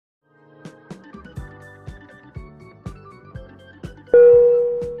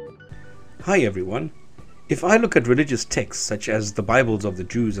Hi everyone. If I look at religious texts such as the Bibles of the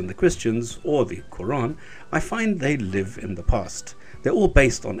Jews and the Christians or the Quran, I find they live in the past. They're all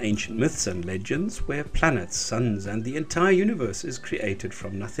based on ancient myths and legends where planets, suns and the entire universe is created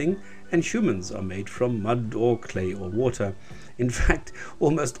from nothing and humans are made from mud or clay or water. In fact,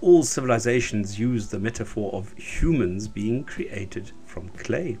 almost all civilizations use the metaphor of humans being created from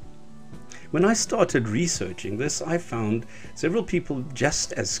clay. When I started researching this, I found several people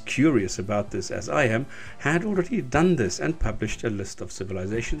just as curious about this as I am had already done this and published a list of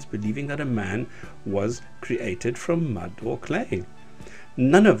civilizations believing that a man was created from mud or clay.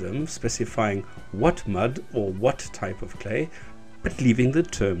 None of them specifying what mud or what type of clay, but leaving the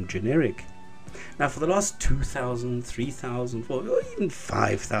term generic. Now for the last 2,000, 3,000, or even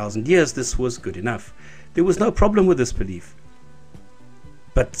 5,000 years, this was good enough. There was no problem with this belief.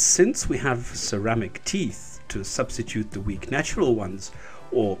 But since we have ceramic teeth to substitute the weak natural ones,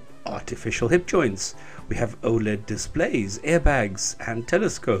 or artificial hip joints, we have OLED displays, airbags and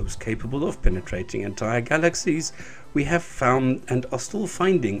telescopes capable of penetrating entire galaxies, we have found and are still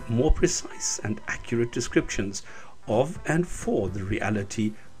finding more precise and accurate descriptions of and for the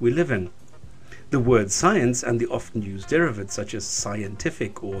reality we live in. The word science and the often used derivatives such as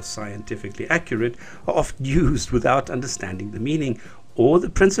scientific or scientifically accurate are often used without understanding the meaning or the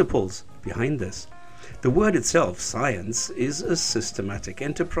principles behind this. The word itself, science, is a systematic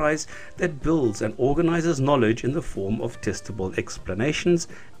enterprise that builds and organizes knowledge in the form of testable explanations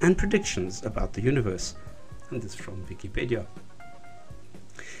and predictions about the universe. And this is from Wikipedia.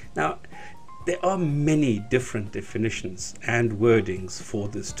 Now, there are many different definitions and wordings for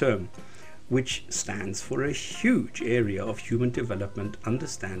this term, which stands for a huge area of human development,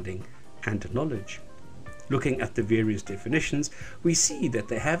 understanding, and knowledge. Looking at the various definitions, we see that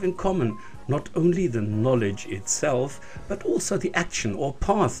they have in common not only the knowledge itself, but also the action or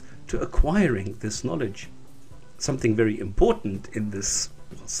path to acquiring this knowledge. Something very important in this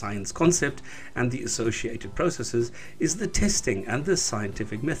science concept and the associated processes is the testing and the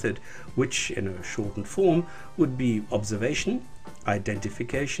scientific method, which in a shortened form would be observation,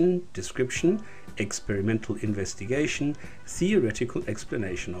 identification, description, experimental investigation, theoretical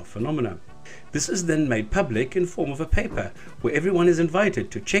explanation of phenomena. This is then made public in form of a paper where everyone is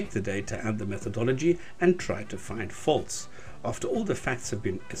invited to check the data and the methodology and try to find faults. After all the facts have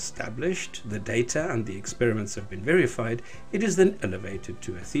been established, the data and the experiments have been verified, it is then elevated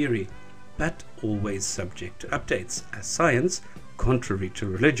to a theory, but always subject to updates, as science, contrary to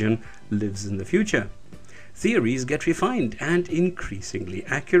religion, lives in the future. Theories get refined and increasingly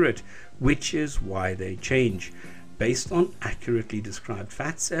accurate, which is why they change, based on accurately described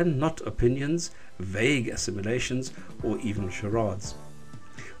facts and not opinions, vague assimilations, or even charades.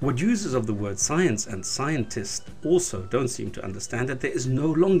 What users of the word science and scientist also don't seem to understand that there is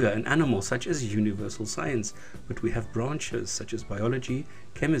no longer an animal such as universal science, but we have branches such as biology,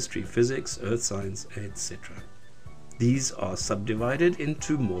 chemistry, physics, earth science, etc. These are subdivided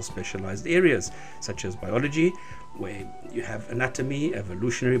into more specialized areas, such as biology, where you have anatomy,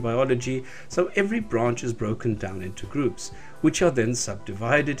 evolutionary biology, so every branch is broken down into groups, which are then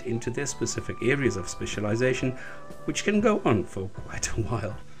subdivided into their specific areas of specialization, which can go on for quite a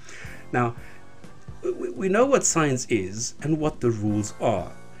while. Now, we know what science is and what the rules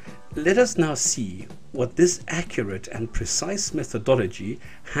are. Let us now see what this accurate and precise methodology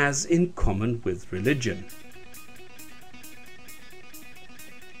has in common with religion.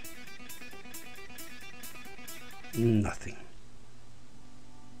 Nothing.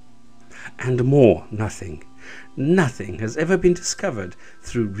 And more nothing. Nothing has ever been discovered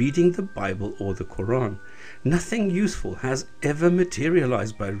through reading the Bible or the Quran. Nothing useful has ever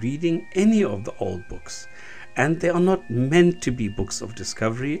materialized by reading any of the old books. And they are not meant to be books of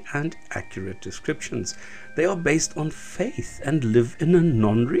discovery and accurate descriptions. They are based on faith and live in a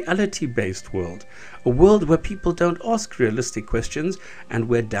non-reality based world. A world where people don't ask realistic questions and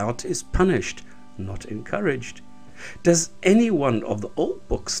where doubt is punished, not encouraged. Does any one of the old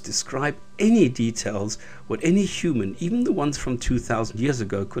books describe any details what any human, even the ones from 2,000 years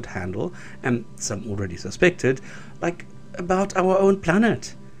ago, could handle, and some already suspected, like about our own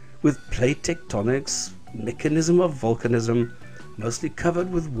planet, with plate tectonics, mechanism of volcanism, mostly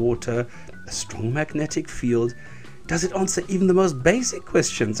covered with water, a strong magnetic field? Does it answer even the most basic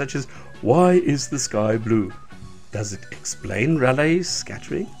questions, such as why is the sky blue? Does it explain Raleigh's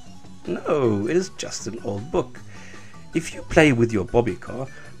scattering? No, it is just an old book. If you play with your bobby car,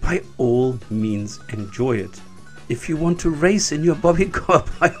 by all means enjoy it. If you want to race in your bobby car,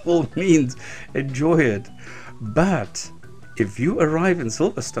 by all means enjoy it. But if you arrive in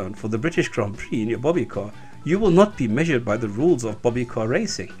Silverstone for the British Grand Prix in your bobby car, you will not be measured by the rules of bobby car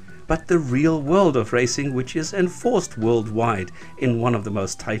racing. but the real world of racing, which is enforced worldwide in one of the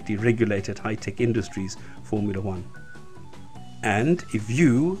most tightly regulated high-tech industries, Formula One. And if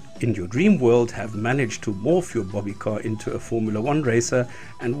you, in your dream world, have managed to morph your bobby car into a Formula One racer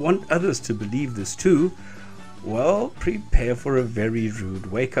and want others to believe this too, well, prepare for a very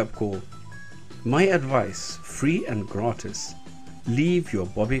rude wake-up call. My advice, free and gratis: leave your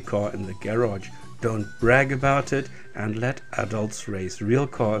bobby car in the garage, don't brag about it, and let adults race real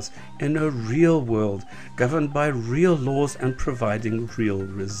cars in a real world, governed by real laws and providing real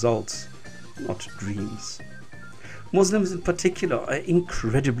results, not dreams. Muslims in particular are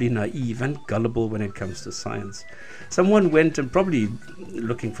incredibly naive and gullible when it comes to science. Someone went and, probably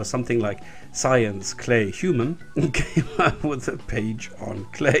looking for something like science, clay, human, and came up with a page on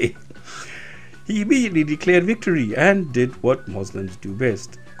clay. He immediately declared victory and did what Muslims do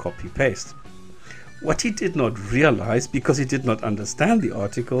best: copy-paste. What he did not realize, because he did not understand the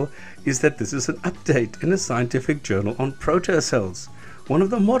article, is that this is an update in a scientific journal on protocells, one of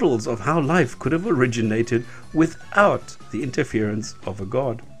the models of how life could have originated without the interference of a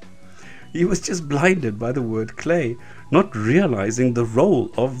god. He was just blinded by the word clay, not realizing the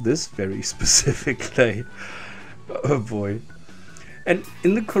role of this very specific clay. Oh boy. And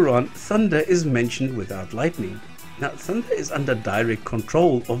in the Quran, thunder is mentioned without lightning. Now, thunder is under direct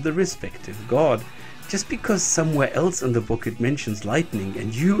control of the respective god. Just because somewhere else in the book it mentions lightning,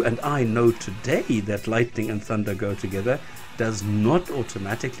 and you and I know today that lightning and thunder go together, does not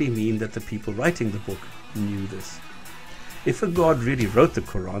automatically mean that the people writing the book knew this. If a god really wrote the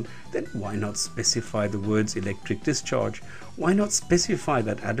Quran, then why not specify the words electric discharge? Why not specify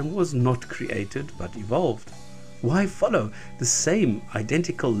that Adam was not created but evolved? Why follow the same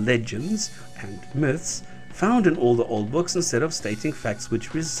identical legends and myths found in all the old books instead of stating facts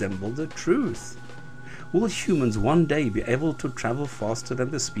which resemble the truth? Will humans one day be able to travel faster than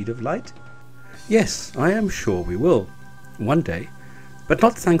the speed of light? Yes, I am sure we will, one day, but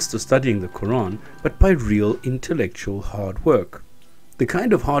not thanks to studying the Quran, but by real intellectual hard work. The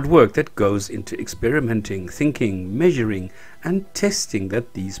kind of hard work that goes into experimenting, thinking, measuring, and testing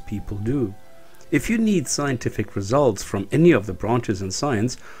that these people do. If you need scientific results from any of the branches in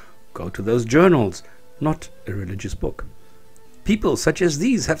science, go to those journals, not a religious book. People such as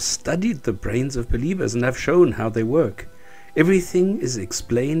these have studied the brains of believers and have shown how they work. Everything is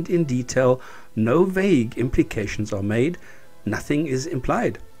explained in detail, no vague implications are made, nothing is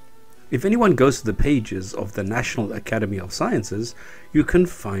implied. If anyone goes to the pages of the National Academy of Sciences, you can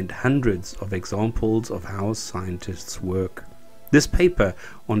find hundreds of examples of how scientists work. This paper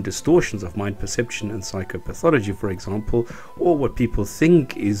on distortions of mind perception and psychopathology, for example, or what people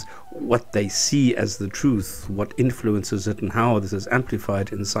think is what they see as the truth, what influences it and how this is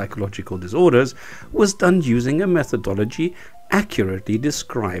amplified in psychological disorders, was done using a methodology accurately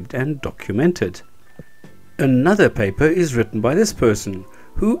described and documented. Another paper is written by this person,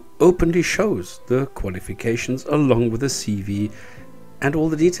 who openly shows the qualifications along with the CV and all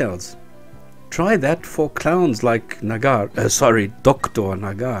the details. Try that for clowns like Dr.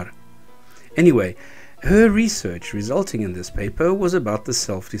 Nagar. Anyway, her research resulting in this paper was about the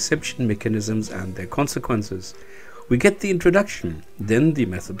self-deception mechanisms and their consequences. We get the introduction, then the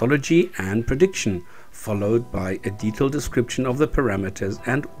methodology and prediction, followed by a detailed description of the parameters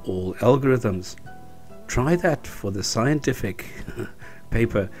and all algorithms. Try that for the scientific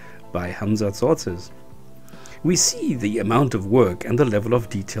paper by Hamzat Sources. We see the amount of work and the level of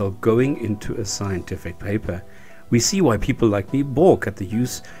detail going into a scientific paper. We see why people like me balk at the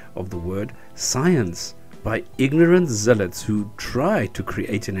use of the word science by ignorant zealots who try to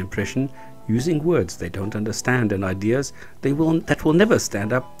create an impression using words they don't understand and ideas that will never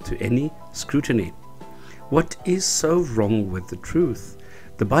stand up to any scrutiny. What is so wrong with the truth?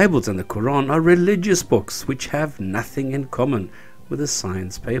 The Bibles and the Quran are religious books which have nothing in common with a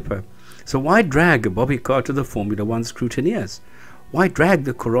science paper. So why drag a bobby car to the Formula One scrutineers? Why drag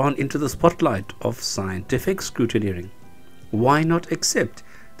the Quran into the spotlight of scientific scrutineering? Why not accept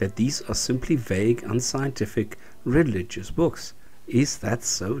that these are simply vague, unscientific, religious books? Is that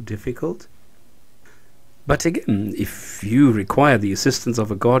so difficult? But again, if you require the assistance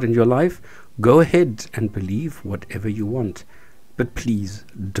of a God in your life, go ahead and believe whatever you want. But please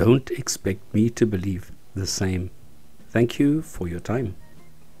don't expect me to believe the same. Thank you for your time.